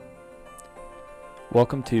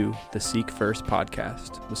Welcome to the Seek First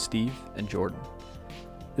podcast with Steve and Jordan.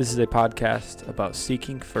 This is a podcast about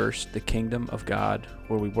seeking first the kingdom of God,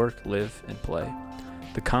 where we work, live, and play.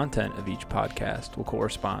 The content of each podcast will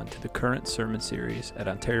correspond to the current sermon series at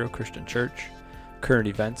Ontario Christian Church, current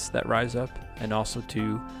events that rise up, and also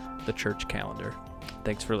to the church calendar.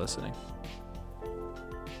 Thanks for listening.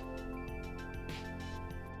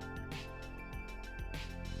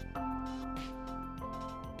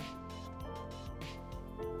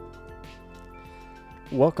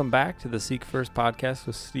 Welcome back to the Seek First podcast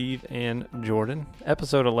with Steve and Jordan.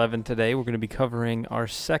 Episode 11 today, we're going to be covering our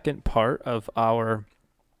second part of our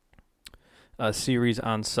series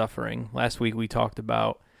on suffering. Last week we talked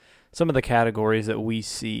about some of the categories that we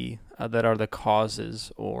see that are the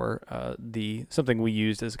causes or something we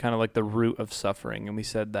used as kind of like the root of suffering. And we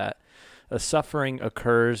said that suffering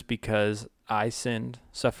occurs because I sinned,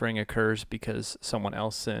 suffering occurs because someone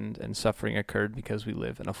else sinned, and suffering occurred because we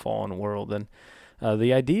live in a fallen world. And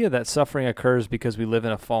the idea that suffering occurs because we live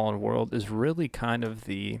in a fallen world is really kind of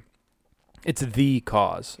the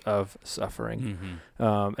cause of suffering.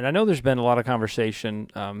 Mm-hmm. And I know there's been a lot of conversation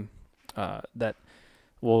that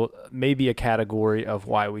maybe a category of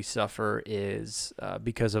why we suffer is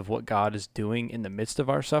because of what God is doing in the midst of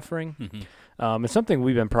our suffering. Mm-hmm. And something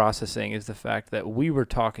we've been processing is the fact that we were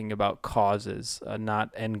talking about causes,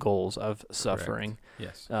 not end goals of suffering.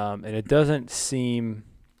 Correct. Yes. And it doesn't seem...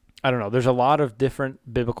 I don't know. There's a lot of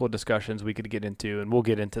different biblical discussions we could get into, and we'll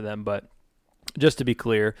get into them. But just to be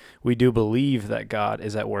clear, we do believe that God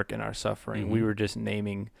is at work in our suffering. Mm-hmm. We were just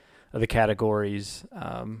naming the categories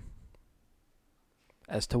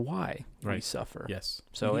as to why we suffer. Yes.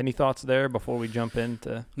 So any thoughts there before we jump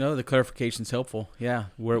into? No, the clarification's helpful. Yeah.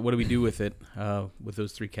 What do we do with it, with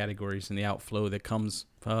those three categories and the outflow that comes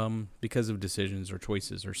because of decisions or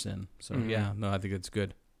choices or sin? So, I think that's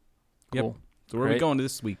good. Cool. Yep. So where are we going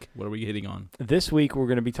this week? What are we hitting on? This week we're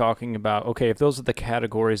going to be talking about, if those are the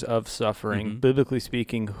categories of suffering, biblically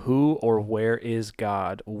speaking, who or where is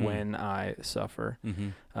God when I suffer?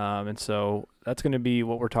 Mm-hmm. And so that's going to be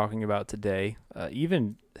what we're talking about today.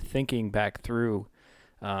 Even thinking back through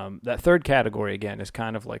that third category, again, is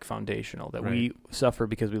kind of like foundational, that we suffer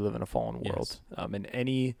because we live in a fallen world. Yes. And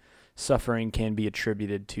any suffering can be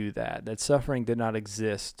attributed to that suffering did not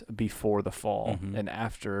exist before the fall. Mm-hmm. And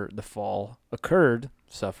after the fall occurred,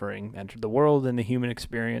 suffering entered the world and the human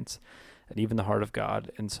experience and even the heart of God.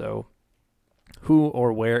 And so who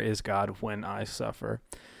or where is God when I suffer?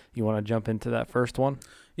 You want to jump into that first one?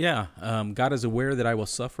 Yeah. God is aware that I will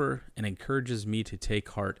suffer and encourages me to take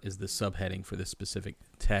heart is the subheading for this specific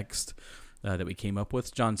text that we came up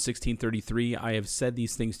with. John 16:33, I have said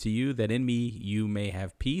these things to you, that in me you may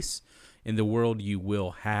have peace. In the world you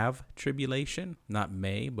will have tribulation, not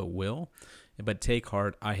may, but will. But take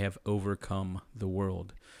heart, I have overcome the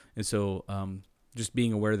world. And so just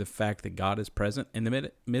being aware of the fact that God is present in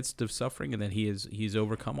the midst of suffering and that he's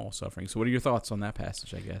overcome all suffering. So what are your thoughts on that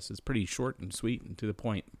passage, I guess? It's pretty short and sweet and to the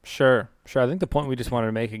point. Sure. I think the point we just wanted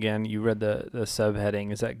to make, again, you read the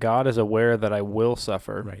subheading, is that God is aware that I will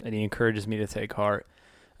suffer, and he encourages me to take heart.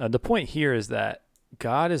 The point here is that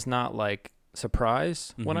God is not like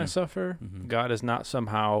surprised when I suffer. Mm-hmm. God is not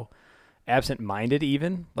somehow absent-minded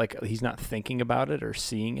even, like he's not thinking about it or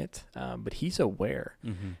seeing it, but he's aware.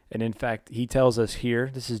 Mm-hmm. And in fact, he tells us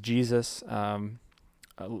here, this is Jesus,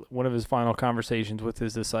 one of his final conversations with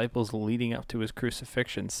his disciples leading up to his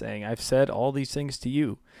crucifixion, saying, I've said all these things to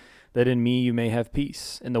you, that in me you may have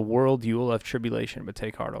peace. In the world you will have tribulation, but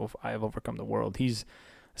take heart, I have overcome the world. He's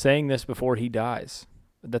saying this before he dies,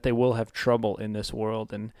 that they will have trouble in this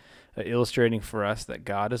world, and illustrating for us that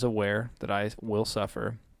God is aware that I will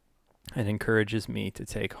suffer and encourages me to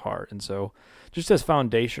take heart. And so just as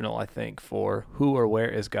foundational, I think, for who or where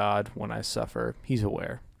is God when I suffer, he's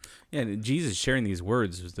aware. Yeah, and Jesus sharing these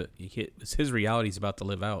words is that it's his reality he's about to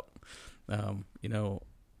live out.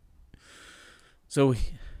 So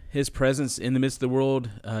his presence in the midst of the world,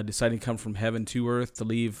 deciding to come from heaven to earth, to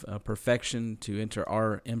leave perfection, to enter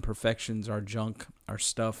our imperfections, our junk, our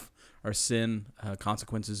stuff, our sin,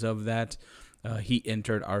 consequences of that. He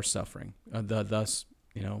entered our suffering. Thus,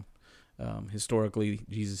 historically,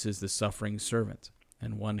 Jesus is the suffering servant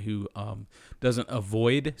and one who doesn't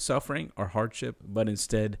avoid suffering or hardship, but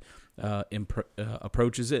instead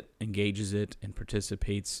approaches it, engages it, and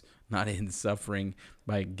participates not in suffering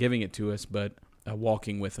by giving it to us, but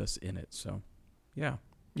walking with us in it. So, yeah.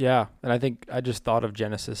 Yeah, and I think I just thought of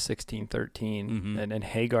Genesis 16:13, and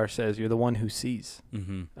Hagar says, "You're the one who sees.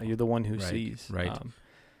 Mm-hmm. You're the one who sees." Right.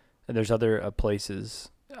 And there's other places.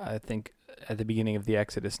 I think at the beginning of the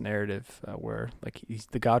Exodus narrative, where like he's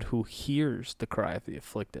the God who hears the cry of the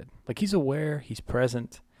afflicted. Like he's aware, he's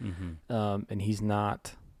present, and he's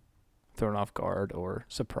not thrown off guard or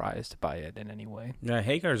surprised by it in any way. Yeah,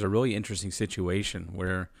 Hagar's a really interesting situation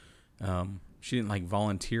where she didn't like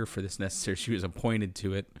volunteer for this necessarily. She was appointed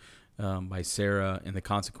to it by Sarah, and the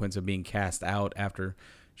consequence of being cast out after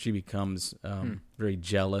she becomes very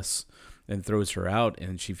jealous and throws her out,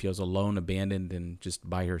 and she feels alone, abandoned, and just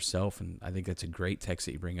by herself. And I think that's a great text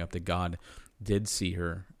that you bring up, that God did see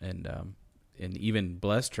her and even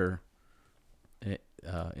blessed her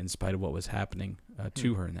in spite of what was happening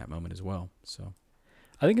to her in that moment as well. So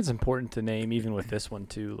I think it's important to name, even with this one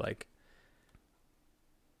too, like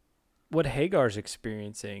what Hagar's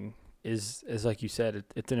experiencing is like you said,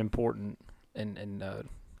 it's an important and I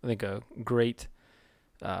think a great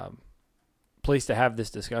place to have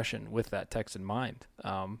this discussion with that text in mind.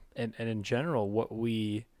 And in general, what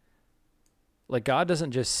we like, God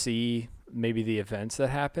doesn't just see maybe the events that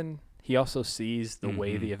happen; He also sees the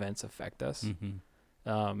way the events affect us.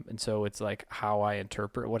 And so it's like how I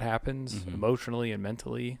interpret what happens emotionally and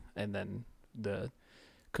mentally, and then the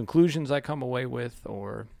conclusions I come away with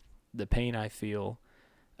or the pain I feel.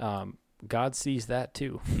 God sees that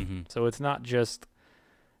too. So it's not just,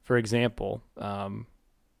 for example,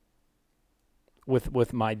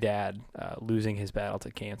 with my dad losing his battle to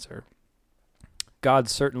cancer.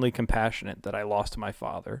 God's certainly compassionate that I lost my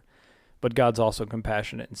father, but God's also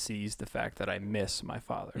compassionate and sees the fact that I miss my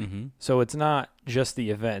father. So it's not just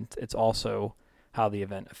the event, it's also how the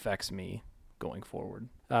event affects me going forward.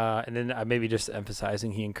 And then maybe just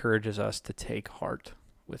emphasizing, he encourages us to take heart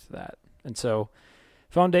with that. And so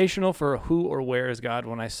foundational for who or where is God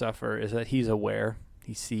when I suffer is that he's aware,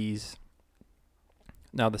 he sees.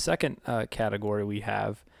 Now the second category we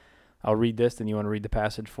have, I'll read this, then you want to read the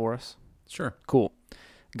passage for us? Sure. Cool.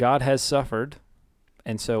 God has suffered,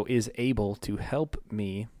 and so is able to help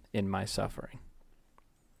me in my suffering.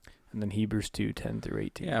 And then Hebrews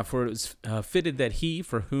 2:10-18. Yeah, for it was fitted that he,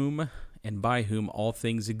 for whom and by whom all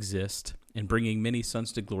things exist, in bringing many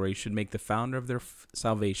sons to glory, should make the founder of their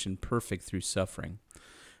salvation perfect through suffering.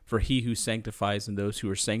 For he who sanctifies and those who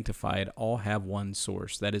are sanctified all have one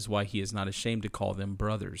source. That is why he is not ashamed to call them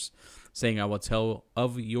brothers, saying, I will tell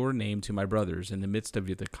of your name to my brothers. In the midst of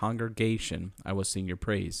the congregation I will sing your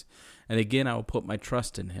praise. And again I will put my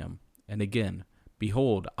trust in him. And again,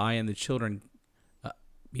 behold, I and the children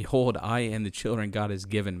God has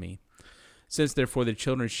given me. Since therefore the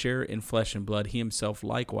children share in flesh and blood, he himself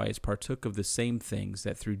likewise partook of the same things,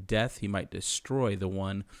 that through death he might destroy the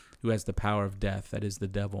one who has the power of death, that is the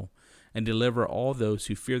devil, and deliver all those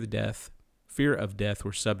who fear of death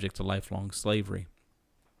were subject to lifelong slavery.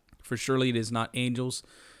 For surely it is not angels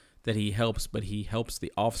that he helps, but he helps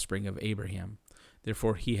the offspring of Abraham.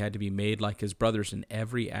 Therefore he had to be made like his brothers in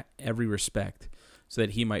every respect, so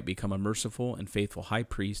that he might become a merciful and faithful high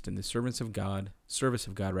priest in the service of God,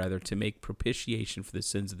 to make propitiation for the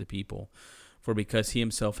sins of the people. For because he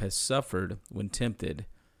himself has suffered when tempted,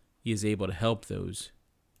 he is able to help those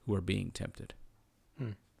who are being tempted.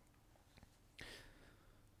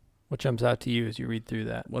 What jumps out to you as you read through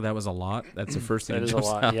that? Well, that was a lot. That's the first thing that is jumps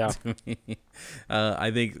a lot, out yeah. to me.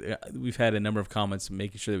 I think we've had a number of comments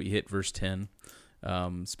making sure that we hit verse 10,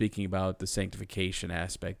 speaking about the sanctification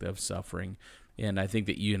aspect of suffering. And I think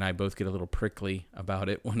that you and I both get a little prickly about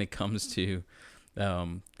it when it comes to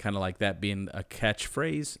kind of like that being a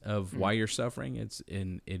catchphrase of why you're suffering.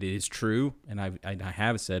 It is true, and I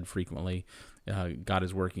have said frequently, God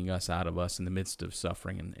is working us out of us in the midst of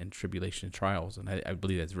suffering and tribulation and trials, and I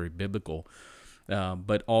believe that's very biblical.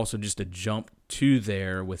 But also just to jump to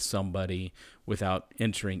there with somebody without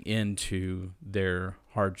entering into their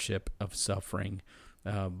hardship of suffering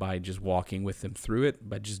by just walking with them through it,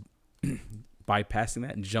 but just bypassing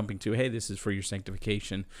that and jumping to, hey, this is for your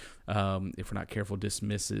sanctification, if we're not careful,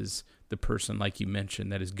 dismisses the person, like you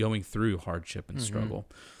mentioned, that is going through hardship and struggle,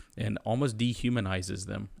 and almost dehumanizes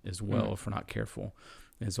them as well if we're not careful.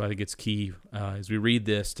 And so I think it's key as we read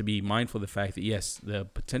this to be mindful of the fact that, yes, the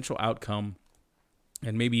potential outcome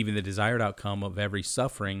and maybe even the desired outcome of every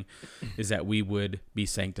suffering is that we would be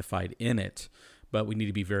sanctified in it, but we need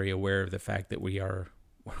to be very aware of the fact that we're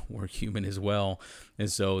human as well,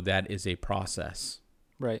 and so that is a process,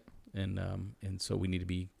 right? And so we need to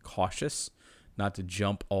be cautious, not to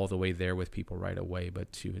jump all the way there with people right away,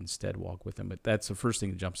 but to instead walk with them. But that's the first thing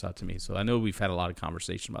that jumps out to me. So I know we've had a lot of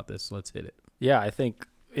conversation about this, so let's hit it. Yeah, I think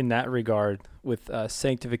in that regard, with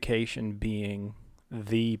sanctification being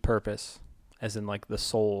the purpose, as in like the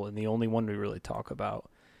soul, and the only one we really talk about,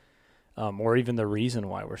 or even the reason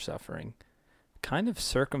why we're suffering, kind of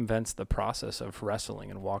circumvents the process of wrestling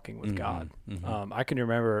and walking with God. Mm-hmm. I can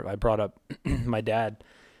remember, I brought up my dad.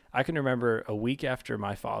 I can remember a week after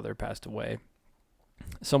my father passed away,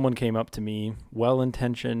 someone came up to me,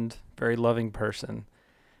 well-intentioned, very loving person,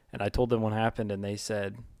 and I told them what happened, and they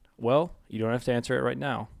said, well, you don't have to answer it right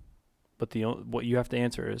now, but what you have to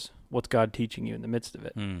answer is, what's God teaching you in the midst of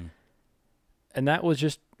it? Mm. And that was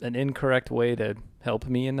just an incorrect way to help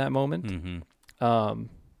me in that moment. Mm-hmm.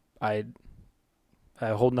 I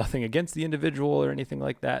hold nothing against the individual or anything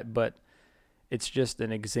like that, but it's just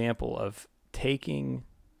an example of taking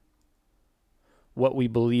what we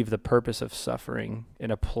believe the purpose of suffering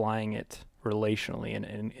and applying it relationally in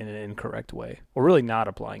an incorrect way, or really not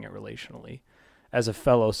applying it relationally as a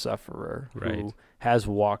fellow sufferer who has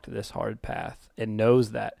walked this hard path and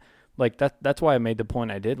knows that. Like that's why I made the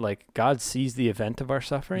point I did. Like, God sees the event of our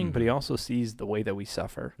suffering, but he also sees the way that we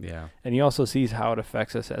suffer. Yeah. And he also sees how it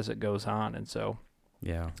affects us as it goes on. And so,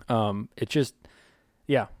 it just,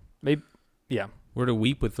 maybe. We're to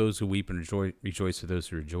weep with those who weep and rejoice with those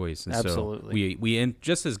who rejoice. And absolutely. So we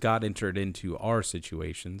just as God entered into our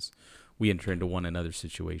situations, we enter into one another's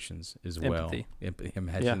situations as Empathy. well.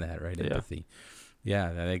 Imagine that, right? Yeah. Empathy. Yeah,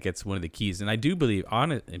 I think it's one of the keys. And I do believe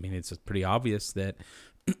it's pretty obvious that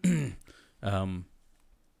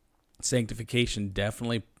sanctification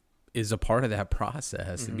definitely is a part of that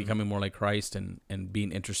process, and becoming more like Christ and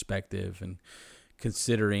being introspective and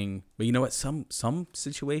considering. But you know what? Some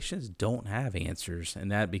situations don't have answers,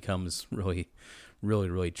 and that becomes really,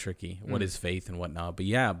 really, really tricky. What is faith and whatnot? But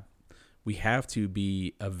yeah, we have to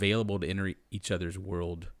be available to enter each other's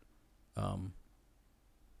world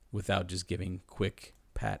without just giving quick,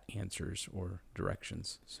 pat answers or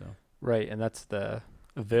directions. So right, and that's the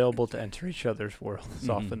available to enter each other's world. It's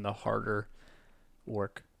often the harder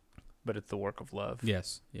work, but it's the work of love.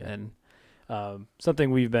 Yes. Yeah. And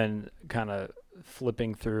something we've been kind of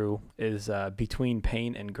flipping through is Between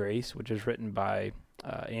Pain and Grace, which is written by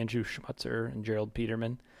Andrew Schmutzer and Gerald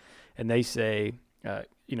Peterman. And they say,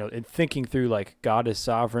 in thinking through, like, God is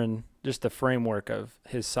sovereign, just the framework of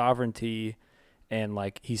his sovereignty, and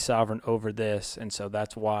like he's sovereign over this. And so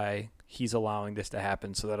that's why he's allowing this to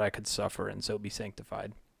happen, so that I could suffer and so be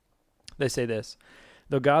sanctified. They say this: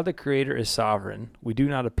 though God the Creator is sovereign, we do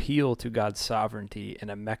not appeal to God's sovereignty in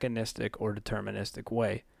a mechanistic or deterministic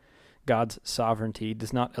way. God's sovereignty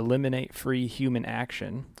does not eliminate free human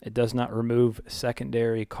action. It does not remove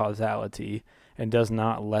secondary causality and does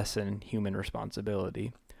not lessen human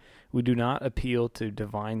responsibility. We do not appeal to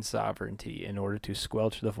divine sovereignty in order to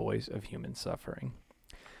squelch the voice of human suffering.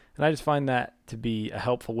 And I just find that to be a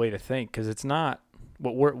helpful way to think, because it's not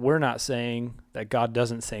what we're not saying that God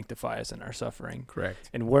doesn't sanctify us in our suffering. Correct.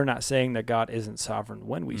 And we're not saying that God isn't sovereign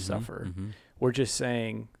when we suffer. We're just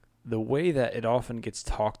saying the way that it often gets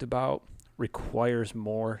talked about requires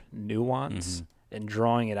more nuance and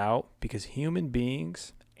drawing it out, because human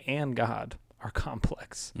beings and God are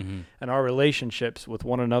complex, and our relationships with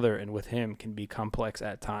one another and with him can be complex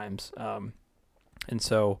at times. And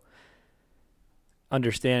so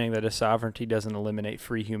understanding that his sovereignty doesn't eliminate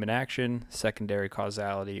free human action, secondary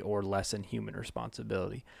causality, or lessen human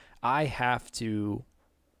responsibility. I have to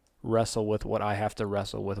wrestle with what I have to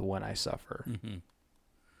wrestle with when I suffer.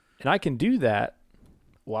 And I can do that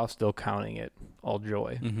while still counting it all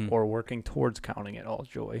joy, or working towards counting it all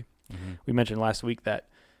joy. We mentioned last week that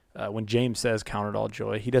when James says count it all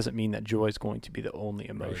joy, he doesn't mean that joy is going to be the only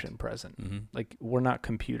emotion present. Like, we're not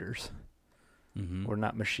computers. We're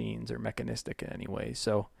not machines or mechanistic in any way.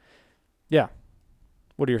 So, yeah.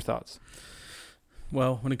 What are your thoughts?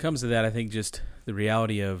 Well, when it comes to that, I think just the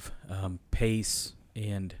reality of pace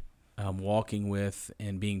and walking with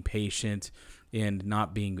and being patient and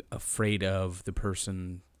not being afraid of the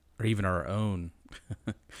person or even our own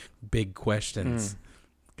big questions.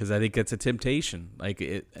 Because I think that's a temptation.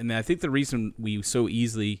 And I think the reason we so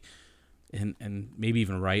easily and maybe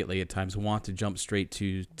even rightly at times want to jump straight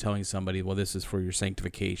to telling somebody, well, this is for your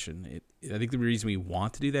sanctification. I think the reason we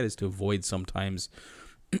want to do that is to avoid sometimes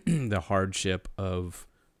the hardship of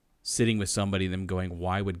sitting with somebody and them going,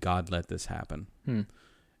 why would God let this happen?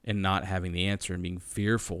 And not having the answer and being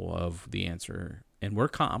fearful of the answer. And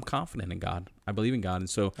I'm confident in God. I believe in God. And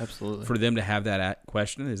so absolutely, for them to have that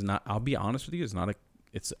question is not, I'll be honest with you,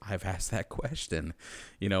 I've asked that question,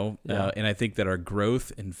 and I think that our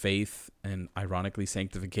growth in faith and ironically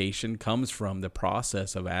sanctification comes from the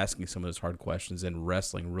process of asking some of those hard questions and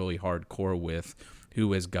wrestling really hardcore with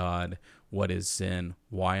who is God, what is sin,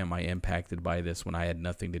 why am I impacted by this when I had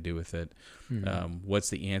nothing to do with it, what's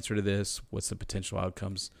the answer to this, what's the potential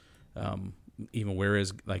outcomes, Even where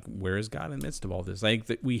is God in the midst of all this? I think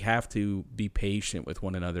that we have to be patient with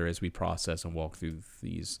one another as we process and walk through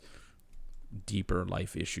these deeper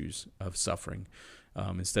life issues of suffering,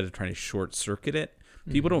 instead of trying to short circuit it.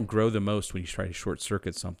 People don't grow the most when you try to short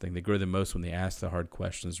circuit something. They grow the most when they ask the hard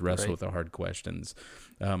questions, wrestle with the hard questions,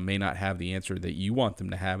 may not have the answer that you want them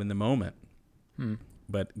to have in the moment,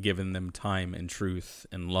 but giving them time and truth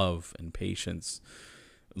and love and patience,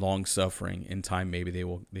 long suffering, in time maybe they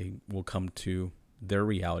will come to their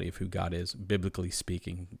reality of who God is, biblically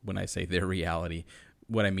speaking. When I say their reality,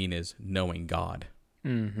 what I mean is knowing God,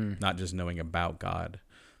 not just knowing about God,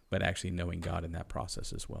 but actually knowing God in that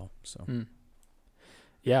process as well. So,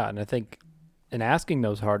 yeah, and I think in asking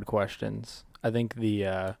those hard questions, I think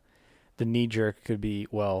the knee jerk could be,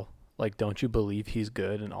 well, like, don't you believe He's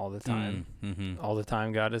good and all the time? All the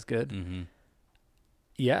time God is good?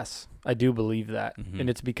 Yes, I do believe that. And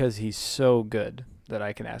it's because He's so good that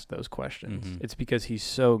I can ask those questions. It's because He's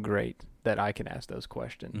so great that I can ask those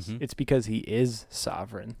questions. It's because He is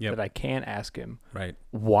sovereign that I can ask Him,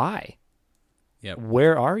 why?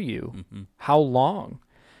 Where are you? How long?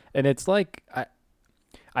 And it's like,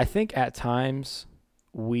 I think at times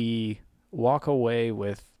we walk away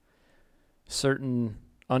with certain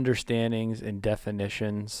understandings and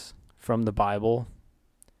definitions from the Bible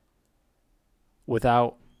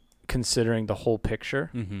without considering the whole picture.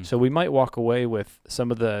 So we might walk away with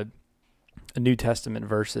some of the New Testament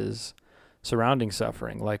verses surrounding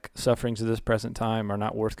suffering, like sufferings of this present time are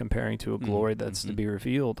not worth comparing to a glory that's to be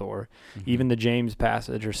revealed, or even the James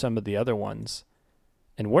passage or some of the other ones.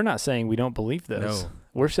 And we're not saying we don't believe those. No.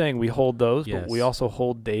 We're saying we hold those, but we also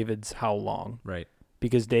hold David's how long. Right.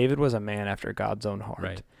 Because David was a man after God's own heart.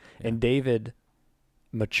 Right. Yeah. And David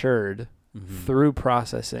matured through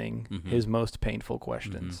processing his most painful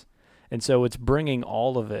questions. And so it's bringing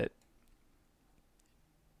all of it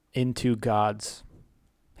into God's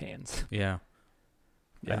hands. Yeah.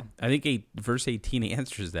 I think verse 18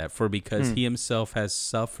 answers that. For because He Himself has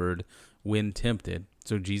suffered when tempted,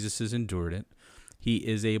 so Jesus has endured it, He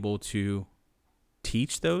is able to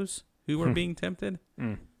teach those who are being tempted,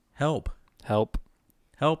 help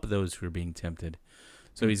those who are being tempted.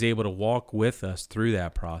 So He's able to walk with us through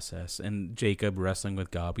that process. And Jacob wrestling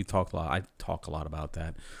with God, I talk a lot about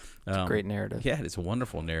that. It's a great narrative. Yeah, it's a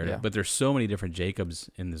wonderful narrative. Yeah. But there's so many different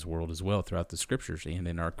Jacobs in this world as well, throughout the scriptures and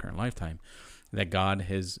in our current lifetime, that God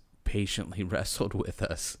has patiently wrestled with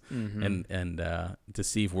us and to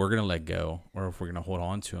see if we're going to let go or if we're going to hold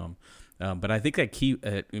on to Him. But I think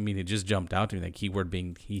that it just jumped out to me, that key word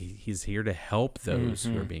being He's here to help those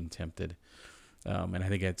who are being tempted. And I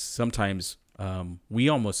think it's sometimes we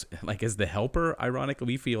almost, like as the helper, ironically,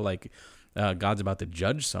 we feel like God's about to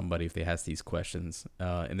judge somebody if they ask these questions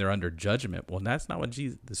and they're under judgment. Well, that's not what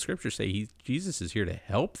the scriptures say. Jesus is here to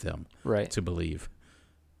help them to believe.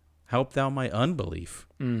 Help thou my unbelief.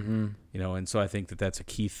 And so I think that's a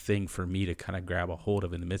key thing for me to kind of grab a hold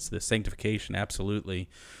of in the midst of the sanctification, absolutely.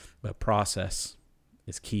 But process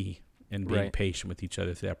is key, and being patient with each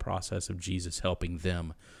other through that process of Jesus helping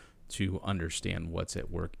them to understand what's at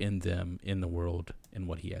work in them, in the world, and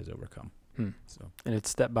what He has overcome. So, and it's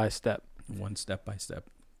step by step. One step by step,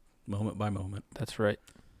 moment by moment. That's right.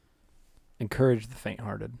 Encourage the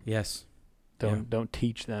faint-hearted. Yes. Don't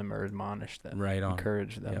teach them or admonish them. Right on.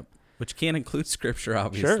 Encourage them. Yep. Which can include scripture,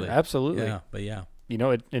 obviously. Sure, absolutely. Yeah, but yeah.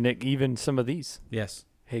 Even some of these. Yes.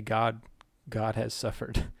 Hey, God has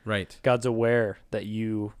suffered. Right. God's aware that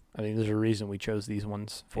there's a reason we chose these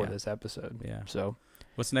ones for this episode. Yeah. So,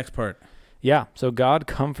 what's the next part? Yeah. So God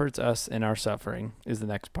comforts us in our suffering is the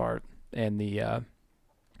next part. And the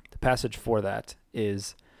passage for that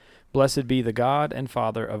is, Blessed be the God and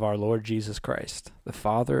Father of our Lord Jesus Christ, the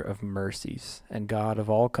Father of mercies and God of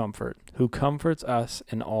all comfort, who comforts us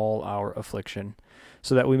in all our affliction,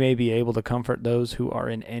 so that we may be able to comfort those who are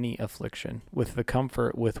in any affliction with the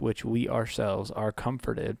comfort with which we ourselves are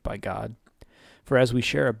comforted by God. For as we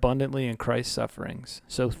share abundantly in Christ's sufferings,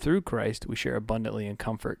 so through Christ we share abundantly in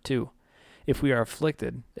comfort too. If we are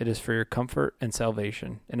afflicted, it is for your comfort and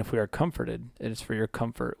salvation, and if we are comforted, it is for your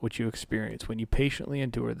comfort which you experience when you patiently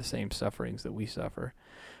endure the same sufferings that we suffer.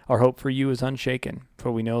 Our hope for you is unshaken,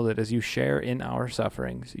 for we know that as you share in our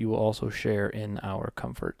sufferings, you will also share in our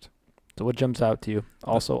comfort. So what jumps out to you?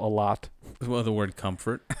 Also a lot. Well, the word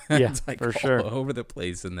comfort. Yeah, it's like for sure. All over the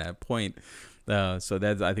place in that point. So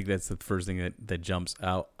I think that's the first thing that jumps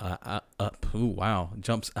out.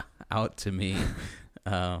 Jumps out to me.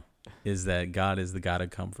 Is that God is the God of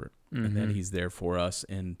comfort, and that He's there for us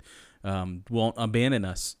and won't abandon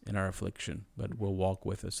us in our affliction, but will walk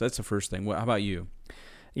with us. That's the first thing. How about you?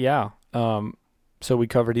 Yeah. So we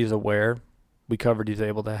covered He's aware. We covered he's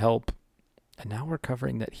able to help. And now we're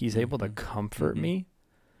covering that he's able to comfort me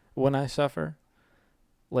when I suffer.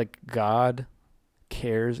 Like, God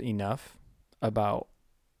cares enough about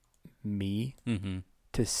me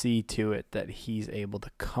to see to it that he's able to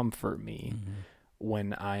comfort me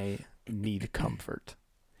when I need comfort.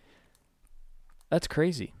 That's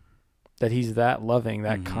crazy. That he's that loving,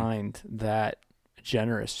 that kind, that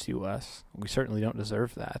generous to us. We certainly don't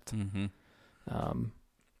deserve that.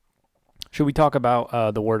 Should we talk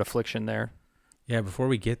about the word affliction there? Yeah, before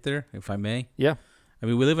we get there, if I may. Yeah. I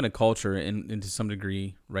mean, we live in a culture, and to some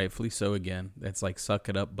degree, rightfully so again, that's like, suck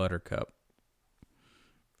it up, buttercup.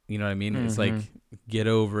 You know what I mean? It's like, get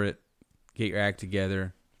over it, get your act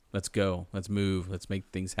together, let's go, let's move, let's make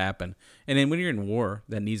things happen. And then when you're in war,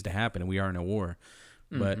 that needs to happen, and we are in a war.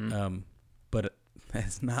 But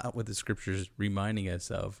that's not what the Scripture is reminding us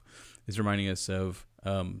of. It's reminding us of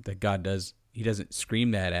that God he doesn't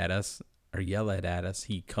scream that at us or yell that at us.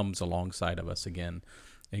 He comes alongside of us again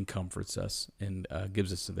and comforts us and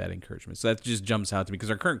gives us that encouragement. So that just jumps out to me, because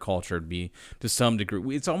our current culture would be, to some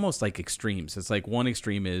degree, it's almost like extremes. It's like one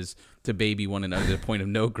extreme is to baby one another to the point of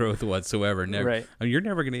no growth whatsoever. Never, right. I mean, you're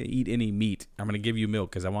never going to eat any meat. I'm going to give you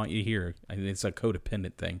milk because I want you here. I mean, it's a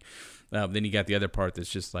codependent thing. Then you got the other part that's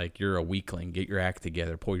just like, you're a weakling. Get your act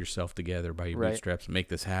together. Pull yourself together by your bootstraps and make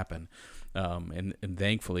this happen. And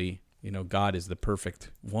thankfully, God is the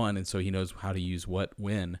perfect one, and so he knows how to use what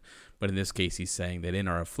when. But in this case, he's saying that in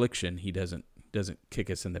our affliction, he doesn't kick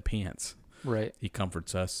us in the pants. Right. He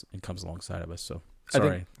comforts us and comes alongside of us. So,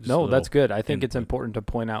 sorry. That's good. I think it's important to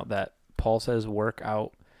point out that Paul says, work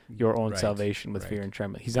out your own salvation with fear and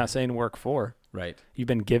trembling. He's not saying work for. Right. You've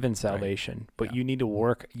been given salvation, but you need to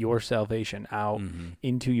work your salvation out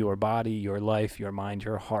into your body, your life, your mind,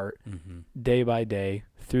 your heart, day by day,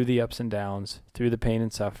 through the ups and downs, through the pain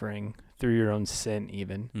and suffering, through your own sin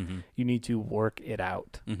even. You need to work it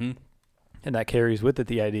out. And that carries with it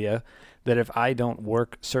the idea that if I don't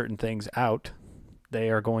work certain things out, they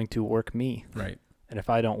are going to work me. Right. And if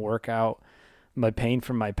I don't work out my pain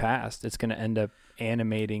from my past, it's going to end up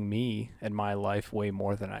animating me and my life way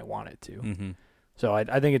more than I want it to. So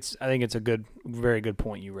I think it's a very good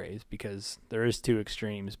point you raised, because there is two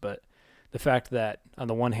extremes, but the fact that on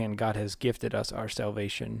the one hand, God has gifted us our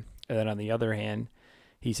salvation, and then on the other hand,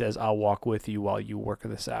 he says, I'll walk with you while you work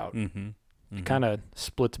this out. It kind of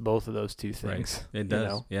splits both of those two things. Right. It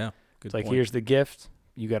does. Yeah. Good it's like, point. here's the gift.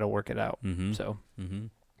 You got to work it out. So,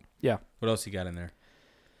 yeah. What else you got in there?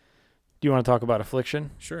 Do you want to talk about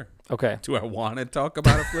affliction? Sure. Okay. Do I want to talk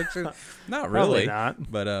about affliction? Not really. Probably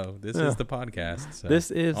not. But this is the podcast. So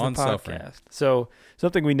this is the podcast. Suffering. So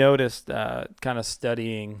something we noticed kind of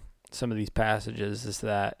studying some of these passages is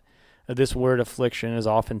that this word affliction is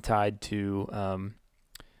often tied to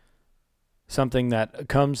something that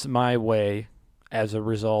comes my way as a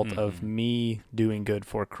result of me doing good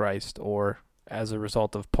for Christ, or as a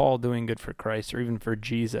result of Paul doing good for Christ, or even for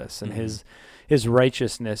Jesus and his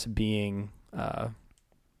righteousness being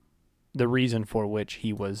the reason for which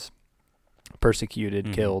he was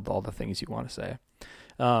persecuted, killed, all the things you want to say.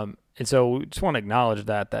 And so we just want to acknowledge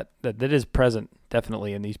that is present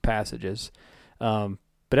definitely in these passages.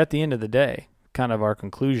 But at the end of the day, kind of our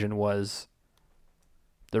conclusion was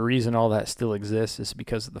the reason all that still exists is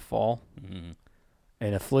because of the fall.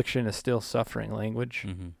 And affliction is still suffering language.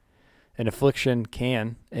 And affliction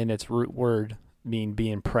can, in its root word, mean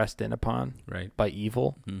being pressed in upon by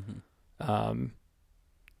evil.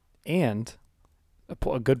 And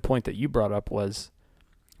a good point that you brought up was,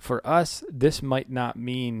 for us, this might not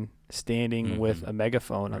mean standing with a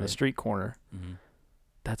megaphone on the street corner.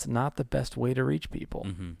 That's not the best way to reach people.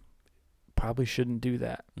 Probably shouldn't do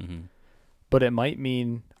that. But it might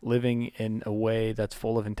mean living in a way that's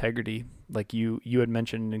full of integrity. Like you had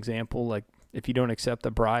mentioned an example, like if you don't accept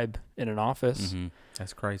a bribe in an office.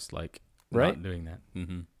 That's Christ-like, right? Not doing that.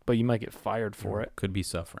 But you might get fired for it. Could be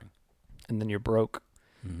suffering. And then you're broke.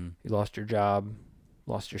 You lost your job,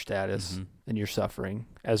 lost your status, and you're suffering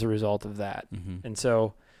as a result of that. And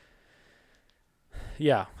so,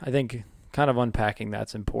 yeah, I think kind of unpacking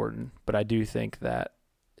that's important. But I do think that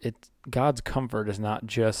God's comfort is not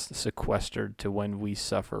just sequestered to when we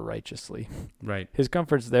suffer righteously. Right. His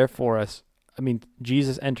comfort's there for us. I mean,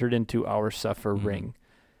 Jesus entered into our suffering,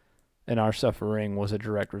 and our suffering was a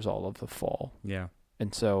direct result of the fall. Yeah.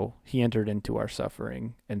 And so he entered into our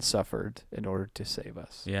suffering and suffered in order to save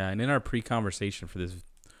us. Yeah, and in our pre-conversation for this,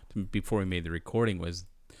 before we made the recording, was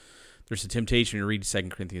there's a temptation to read 2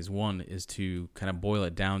 Corinthians 1 is to kind of boil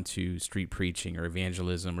it down to street preaching or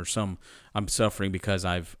evangelism or I'm suffering because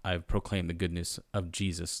I've proclaimed the goodness of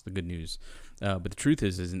Jesus, the good news. But the truth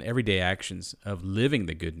is in everyday actions of living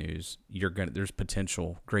the good news, there's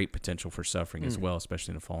great potential for suffering as well,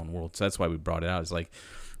 especially in a fallen world. So that's why we brought it out. It's like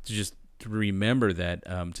to remember that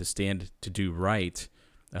to stand to do right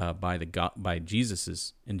by in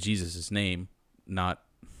Jesus's name, not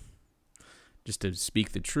just to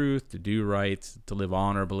speak the truth, to do right, to live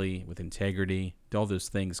honorably with integrity. All those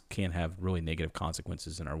things can have really negative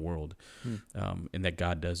consequences in our world, and that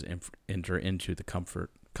God does enter into the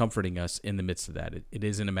comforting us in the midst of that. It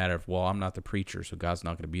isn't a matter of, well, I'm not the preacher, so God's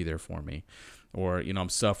not going to be there for me, or I'm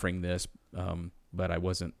suffering this, but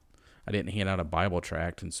I didn't hand out a Bible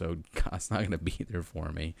tract, and so God's not going to be there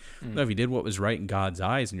for me. No, if you did what was right in God's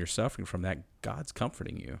eyes and you're suffering from that, God's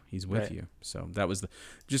comforting you. He's with you. So that was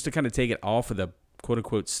just to kind of take it off of the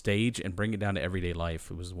quote-unquote stage and bring it down to everyday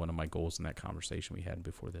life. It was one of my goals in that conversation we had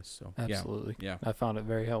before this. So absolutely. Yeah. I found it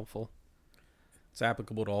very helpful. It's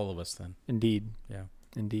applicable to all of us then. Indeed. Yeah.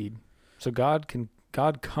 Indeed. So God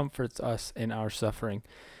comforts us in our suffering.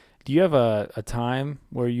 Do you have a time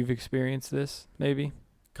where you've experienced this, maybe?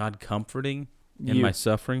 God comforting in my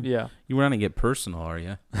suffering? Yeah. You were going to get personal, are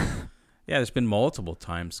you? Yeah, there's been multiple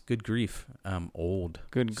times. Good grief. I'm old.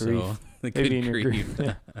 Good grief. So, Maybe in your grief.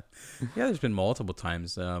 Yeah, there's been multiple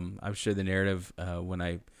times. I've shared the narrative when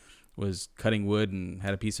I was cutting wood and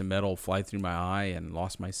had a piece of metal fly through my eye and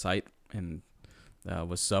lost my sight and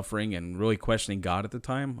was suffering and really questioning God at the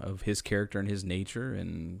time of his character and his nature.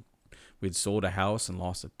 And we'd sold a house and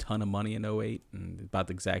lost a ton of money in '08, and about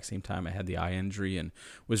the exact same time I had the eye injury and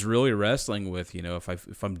was really wrestling with,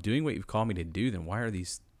 if I'm doing what you've called me to do, then why are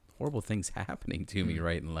these horrible things happening to me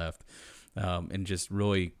right and left? And just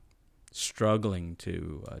really struggling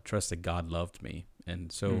to trust that God loved me.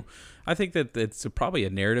 And so I think that it's probably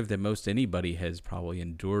a narrative that most anybody has probably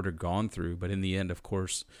endured or gone through. But in the end, of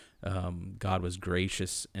course, God was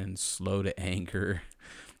gracious and slow to anger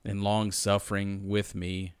and long suffering with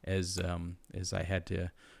me as I had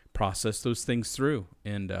to process those things through.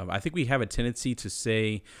 And I think we have a tendency to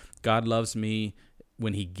say God loves me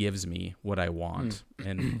when he gives me what I want.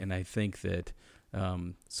 And I think that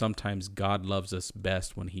sometimes God loves us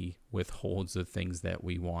best when he withholds the things that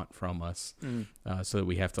we want from us, so that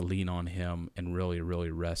we have to lean on him and really, really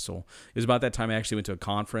wrestle. It was about that time I actually went to a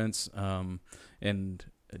conference, and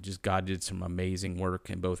just God did some amazing work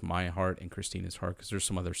in both my heart and Christina's heart, because there's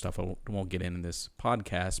some other stuff I won't get in this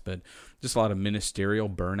podcast, but just a lot of ministerial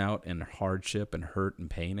burnout and hardship and hurt and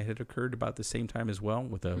pain that had occurred about the same time as well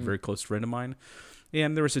with a very close friend of mine.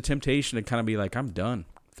 And there was a temptation to kind of be like, I'm done.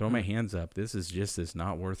 Throw my hands up. This is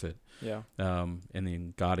not worth it. Yeah. And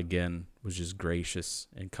then God again was just gracious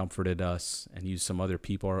and comforted us and used some other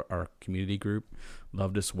people, our community group,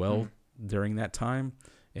 loved us well during that time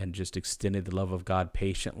and just extended the love of God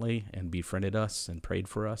patiently and befriended us and prayed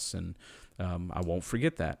for us. And I won't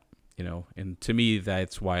forget that, and to me,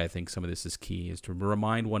 that's why I think some of this is key, is to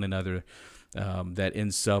remind one another that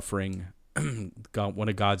in suffering, God, one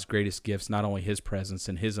of God's greatest gifts, not only his presence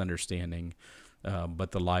and his understanding,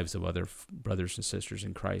 but the lives of other brothers and sisters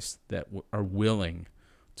in Christ that are willing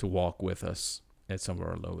to walk with us at some of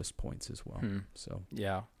our lowest points as well. So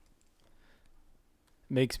yeah,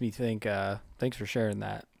 makes me think. Thanks for sharing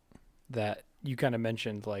that. That you kind of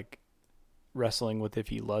mentioned like wrestling with if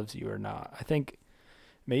he loves you or not. I think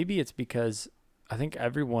maybe it's because I think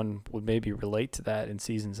everyone would maybe relate to that in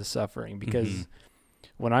seasons of suffering, because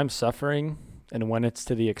when I'm suffering, and when it's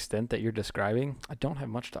to the extent that you're describing, I don't have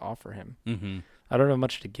much to offer him. I don't have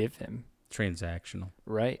much to give him. Transactional.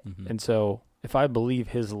 Right. And so if I believe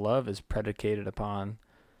his love is predicated upon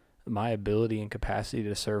my ability and capacity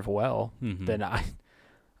to serve well, then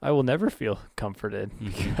I will never feel comforted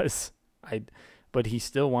because but he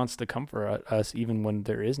still wants to comfort us even when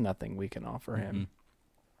there is nothing we can offer him.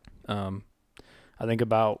 I think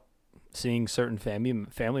about seeing certain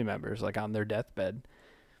family members like on their deathbed.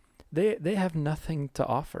 They have nothing to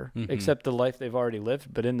offer except the life they've already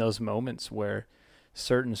lived. But in those moments where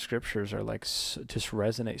certain scriptures are like just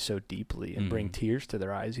resonate so deeply and bring tears to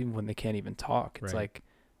their eyes, even when they can't even talk, it's like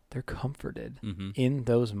they're comforted in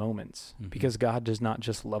those moments because God does not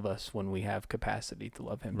just love us when we have capacity to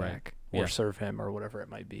love him back or serve him or whatever it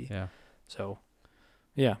might be. Yeah. So,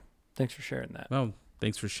 yeah, thanks for sharing that. Well,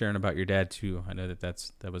 thanks for sharing about your dad too. I know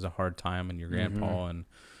that was a hard time, and your grandpa, and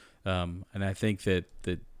I think that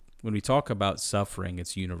when we talk about suffering,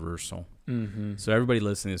 it's universal. So everybody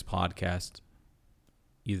listening to this podcast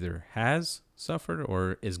either has suffered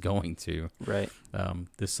or is going to,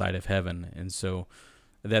 this side of heaven. And so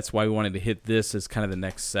that's why we wanted to hit this as kind of the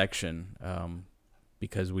next section,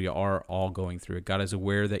 because we are all going through it. God is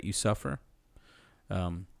aware that you suffer.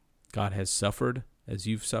 God has suffered as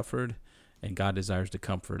you've suffered. and God desires to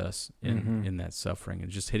comfort us in that suffering. And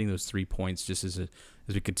just hitting those 3 points, just as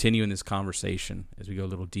we continue in this conversation, as we go a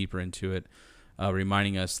little deeper into it,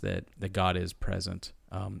 reminding us that God is present,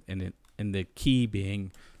 and the key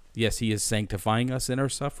being, yes, He is sanctifying us in our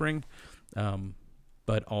suffering,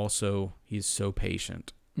 but also He's so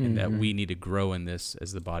patient, and that we need to grow in this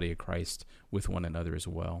as the body of Christ with one another as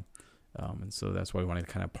well. And so that's why we want to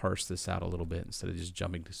kind of parse this out a little bit instead of just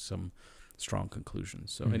jumping to some strong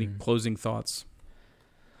conclusions. So any closing thoughts?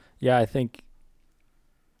 Yeah, I think,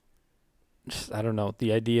 I don't know,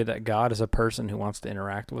 the idea that God is a person who wants to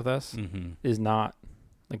interact with us is not,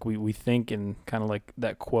 like we think in kind of like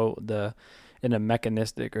that quote, in a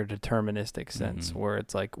mechanistic or deterministic sense, where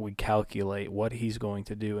it's like we calculate what He's going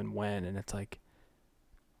to do and when, and it's like,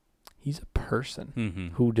 He's a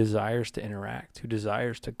person who desires to interact, who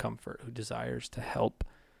desires to comfort, who desires to help.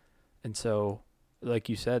 And so, like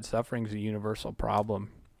you said, suffering is a universal problem.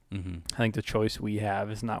 I think the choice we have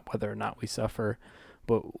is not whether or not we suffer,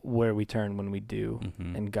 but where we turn when we do.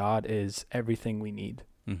 And God is everything we need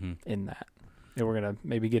in that. And we're going to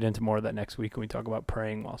maybe get into more of that next week when we talk about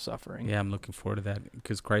praying while suffering. Yeah, I'm looking forward to that,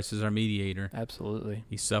 because Christ is our mediator. Absolutely.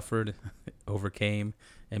 He suffered, overcame,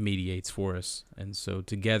 and mediates for us. And so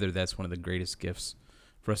together, that's one of the greatest gifts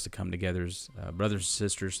for us to come together as brothers and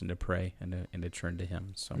sisters and to pray and to turn to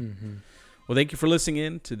Him. So, well, thank you for listening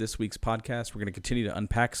in to this week's podcast. We're going to continue to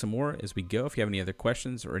unpack some more as we go. If you have any other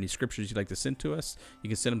questions or any scriptures you'd like to send to us, you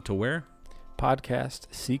can send them to where? Podcast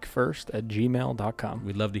seekfirst@gmail.com.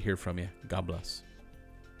 We'd love to hear from you. God bless.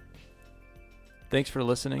 Thanks for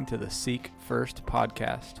listening to the Seek First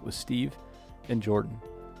podcast with Steve and Jordan.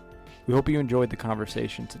 We hope you enjoyed the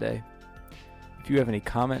conversation today. If you have any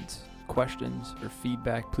comments, questions, or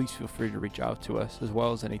feedback, please feel free to reach out to us, as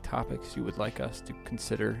well as any topics you would like us to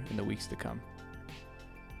consider in the weeks to come.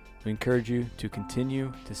 We encourage you to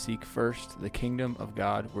continue to seek first the kingdom of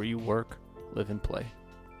God where you work, live, and play.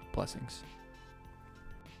 Blessings.